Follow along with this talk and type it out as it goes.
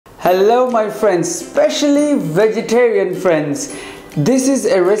Hello my friends, especially vegetarian friends. This is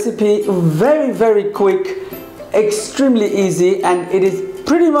a recipe very quick, extremely easy, and it is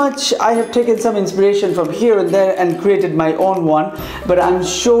pretty much, I have taken some inspiration from here and there and created my own one, but I'm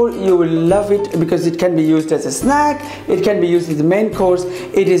sure you will love it because it can be used as a snack, it can be used as the main course.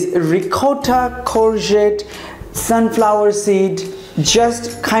 It is ricotta, courgette, sunflower seed,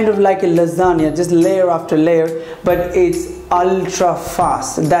 just kind of like a lasagna, just layer after layer, but it's ultra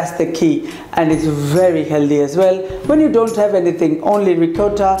fast. That's the key, and it's very healthy as well when you don't have anything, only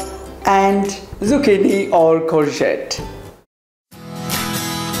ricotta and zucchini or courgette.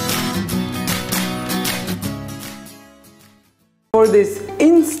 For this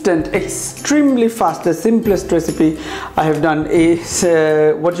instant, extremely fast, the simplest recipe I have done is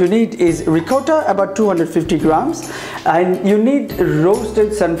what you need is ricotta, about 250 grams, and you need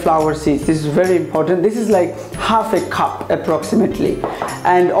roasted sunflower seeds. This is very important. This is like half a cup approximately,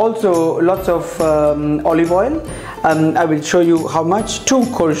 and also lots of olive oil. I will show you how much. 2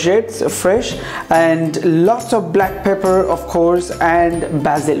 courgettes fresh, and lots of black pepper of course, and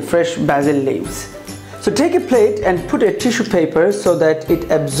basil, fresh basil leaves. So take a plate and put a tissue paper so that it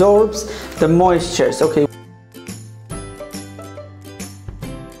absorbs the moistures. Okay.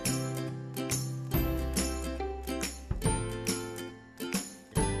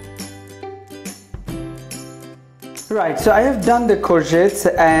 Right, so I have done the courgettes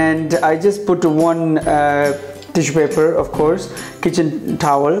and I just put one tissue paper, of course, kitchen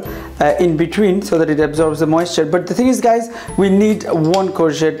towel in between so that it absorbs the moisture. But the thing is, guys, we need 1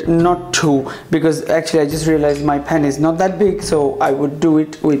 courgette, not 2, because actually I just realized my pan is not that big, so I would do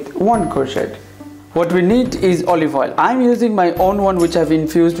it with 1 courgette. What we need is olive oil. I'm using my own one, which I've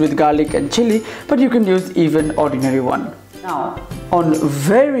infused with garlic and chili, but you can use even ordinary one. Now, on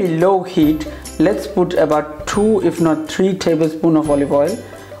very low heat, let's put about 2 if not 3 tablespoons of olive oil.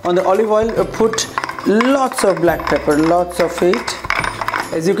 On the olive oil, put lots of black pepper, lots of it.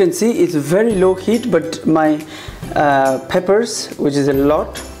 As you can see, it's very low heat, but my peppers, which is a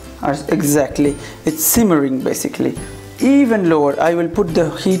lot, are exactly, it's simmering basically. Even lower, I will put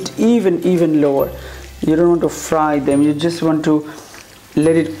the heat even lower. You don't want to fry them, you just want to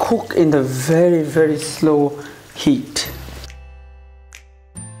let it cook in the very slow heat.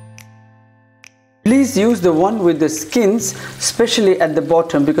 Please use the one with the skins, especially at the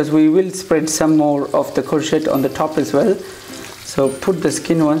bottom, because we will spread some more of the courgette on the top as well. So put the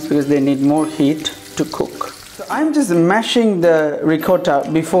skin ones because they need more heat to cook. So I'm just mashing the ricotta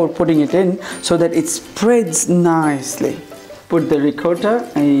before putting it in so that it spreads nicely. Put the ricotta,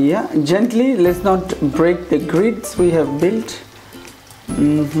 yeah, gently. Let's not break the grids we have built.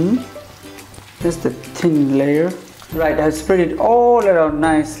 Just a thin layer. Right, I've spread it all around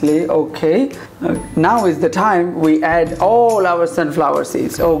nicely. Okay, now is the time we add all our sunflower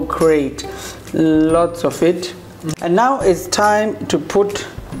seeds. Oh great, lots of it. And now it's time to put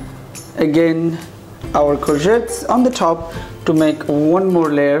again our courgettes on the top to make one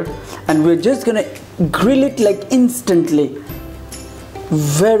more layer, and we're just gonna grill it like instantly,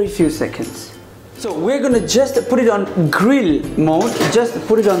 very few seconds. So we're gonna just put it on grill mode, just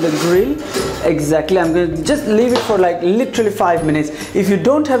put it on the grill. Exactly, I'm gonna just leave it for like literally 5 minutes. If you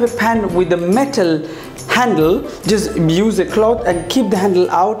don't have a pan with a metal handle, just use a cloth and keep the handle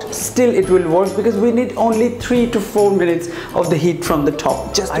out. Still it will work because we need only 3 to 4 minutes of the heat from the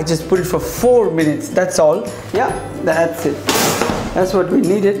top. I just put it for 4 minutes, that's all. Yeah, that's it. That's what we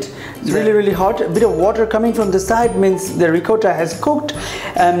needed. It's really hot. A bit of water coming from the side means the ricotta has cooked.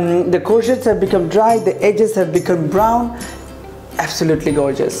 The courgettes have become dry, the edges have become brown. Absolutely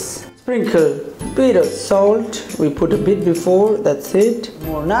gorgeous. Sprinkle a bit of salt. We put a bit before, that's it.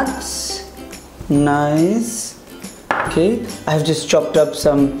 More nuts. Nice. Okay, I've just chopped up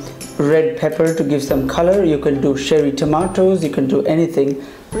some red pepper to give some color. You can do cherry tomatoes, you can do anything.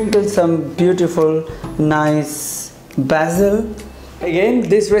 Sprinkle some beautiful, nice basil. Again,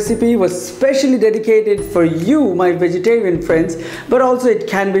 this recipe was specially dedicated for you, my vegetarian friends, but also it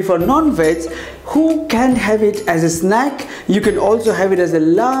can be for non-veg who can have it as a snack. You can also have it as a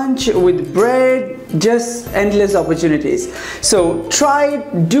lunch with bread, just endless opportunities. So try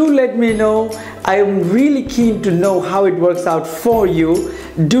it, do let me know. I am really keen to know how it works out for you.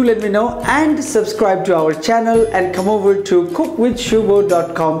 Do let me know, and subscribe to our channel and come over to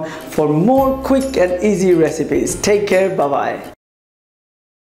cookwithshubho.com for more quick and easy recipes. Take care, bye bye.